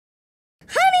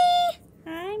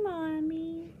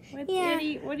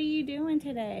What are you doing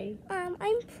today? I'm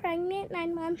pregnant,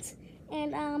 9 months,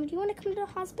 and do you want to come to the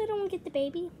hospital and get the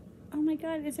baby? Oh my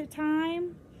God, is it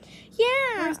time?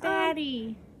 Yeah. Where's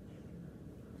Daddy?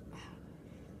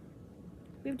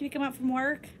 We have to pick him up from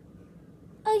work?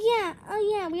 Oh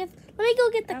yeah, we have, let me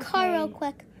go get the car real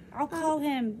quick. I'll call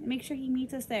him, make sure he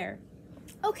meets us there.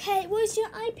 Okay, where's your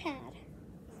iPad?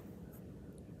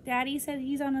 Daddy said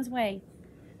he's on his way.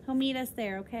 He'll meet us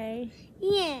there, okay?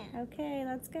 Yeah. Okay,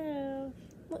 let's go.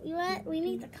 What you at? We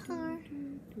need the car.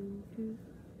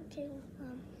 Okay,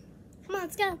 come on,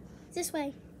 let's go. This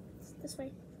way. This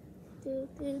way. Do.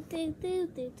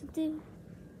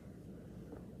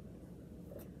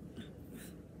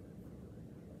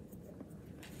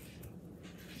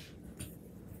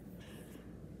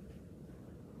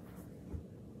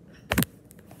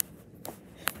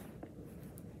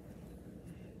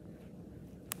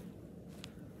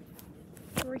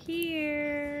 We're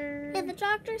here. Yeah, the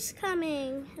doctor's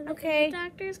coming. Okay. The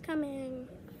doctor's coming.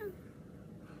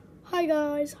 Hi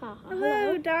guys.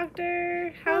 Hello,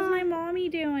 doctor. How's my mommy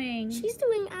doing? She's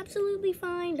doing absolutely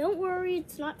fine. Don't worry,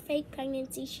 it's not fake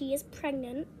pregnancy. She is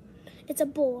pregnant. It's a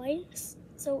boy.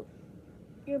 So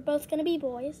you're both gonna be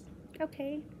boys.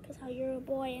 Okay. Because how you're a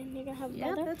boy and you're gonna have a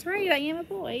brother. Yeah, that's right. I am a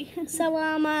boy. So Look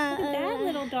at that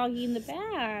little doggy in the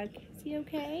back. Is he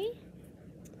okay?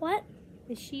 What?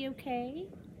 Is she okay?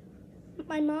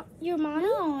 My mom? Your mom?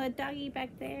 No, a doggy back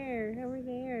there, over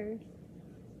there.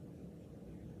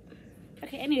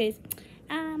 Okay, anyways,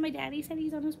 my daddy said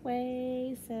he's on his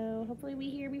way, so hopefully we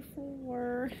hear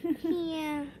before.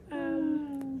 Yeah.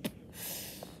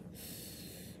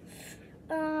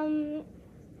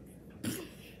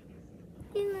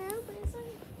 You know,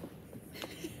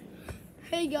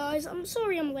 hey guys, I'm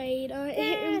sorry I'm late.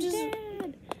 I'm just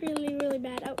really, really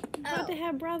bad. We're about to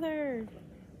have brother.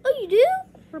 Oh, you do?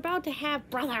 We're about to have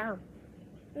brother.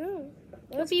 Oh.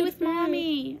 Go be with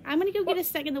mommy. I'm gonna go get a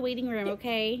second in the waiting room,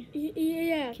 okay?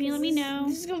 Yeah. Can you let me know?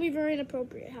 This is gonna be very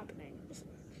inappropriate happening.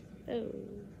 Oh.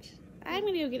 I'm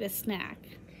gonna go get a snack.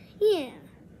 Yeah.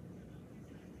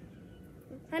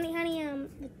 Honey,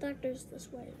 the doctor's this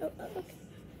way. Oh, okay.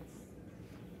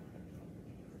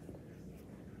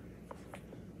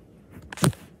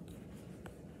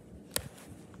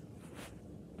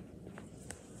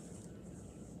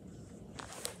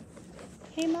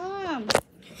 Hey, Mom.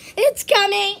 It's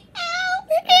coming out!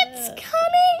 It's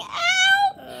coming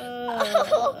out!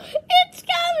 Oh, it's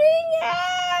coming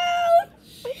out!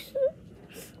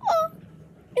 Oh,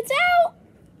 it's out!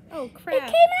 Oh, crap. It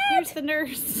came out! Here's the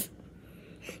nurse.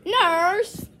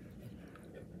 Nurse!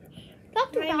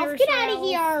 Dr. Hi, Ralph, Nurse get out of Ralph.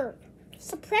 here!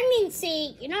 It's a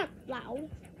pregnancy. You're not loud.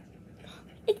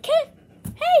 It can't.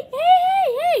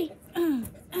 Hey!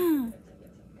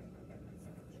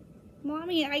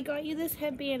 Mommy, I got you this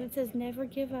headband. It says never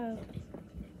give up.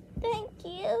 Thank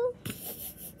you.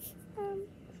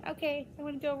 Okay, I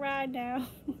want to go ride now.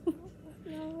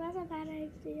 No, that's a bad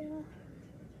idea.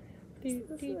 Do.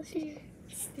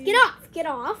 Get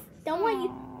off. Don't want you.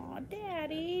 Aw,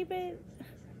 Daddy, but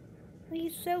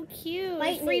he's so cute.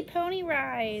 Lightly. Free pony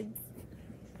rides.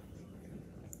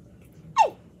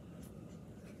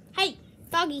 Hey,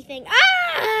 doggy thing.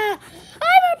 Ah!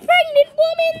 I'm a pregnant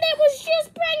woman that was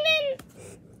just pregnant.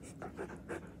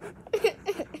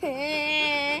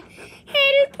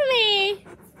 Help me.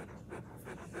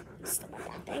 Stop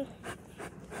that thing.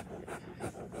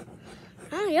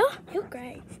 Oh, you're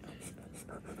great.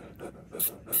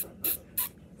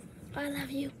 I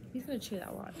love you. He's gonna chew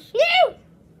that watch. No!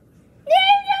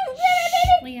 Don't.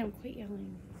 Liam, quit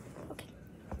yelling. Okay.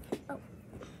 Oh.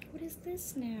 What is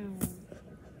this now?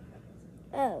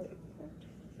 Oh.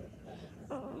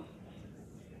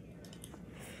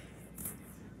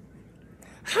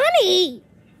 Honey!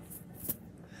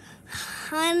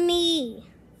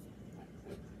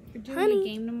 You're doing a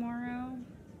game tomorrow?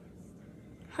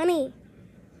 Honey.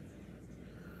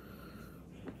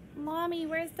 Mommy,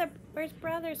 where's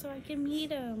brother so I can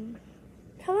meet him?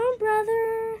 Come on,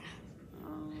 brother.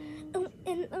 Oh.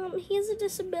 And he has a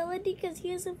disability because he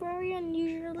has a very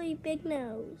unusually big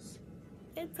nose.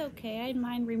 It's okay, I had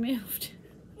mine removed.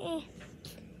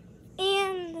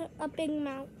 And a big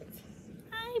mouth.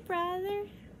 Hi, brother.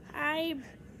 Hi,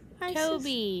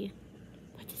 Toby.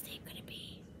 What's his name gonna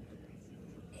be?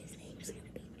 His name's gonna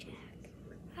be Jack.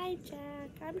 Hi, Jack.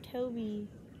 I'm Toby.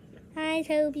 Hi,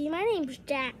 Toby. My name's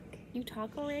Jack. You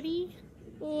talk already?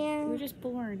 Yeah. You were just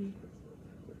born.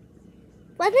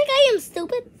 Well, I think I am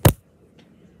stupid.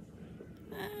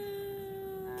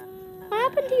 What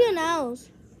happened to your nose?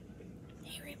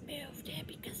 They removed it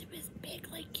because it was big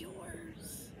like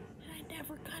yours. And I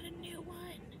never got a new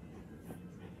one.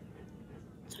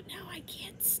 So now I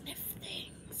can't sniff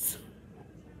things.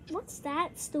 What's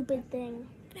that stupid thing?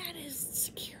 That is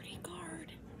security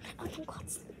guard. Oh,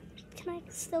 can I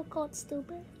still call it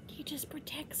stupid? He just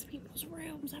protects people's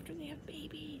rooms after they have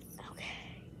babies. Okay.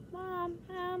 Mom,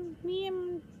 Mom,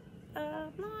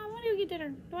 when do we get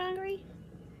dinner? You hungry?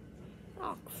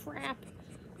 Oh, crap.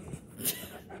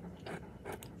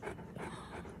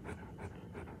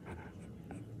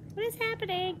 What is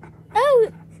happening? Oh!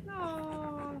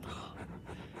 Oh.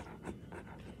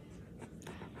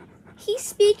 He's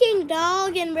speaking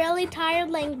dog in really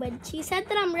tired language. He said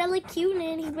that I'm really cute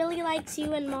and he really likes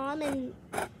you and Mom, and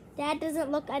Dad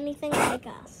doesn't look anything like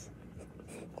us.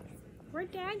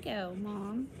 Where'd Dad go,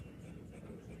 Mom?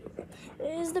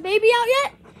 Is the baby out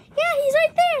yet? Yeah, he's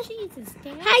right there. Jesus,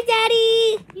 Dad. Hi,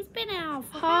 Daddy. He's been out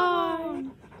for Hi. how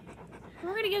long?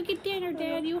 We're gonna go get dinner,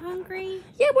 Dad. You hungry?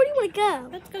 Yeah, where do you want to go?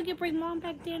 Let's go bring Mom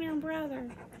back dinner and brother.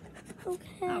 Okay.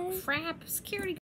 Oh, crap. Security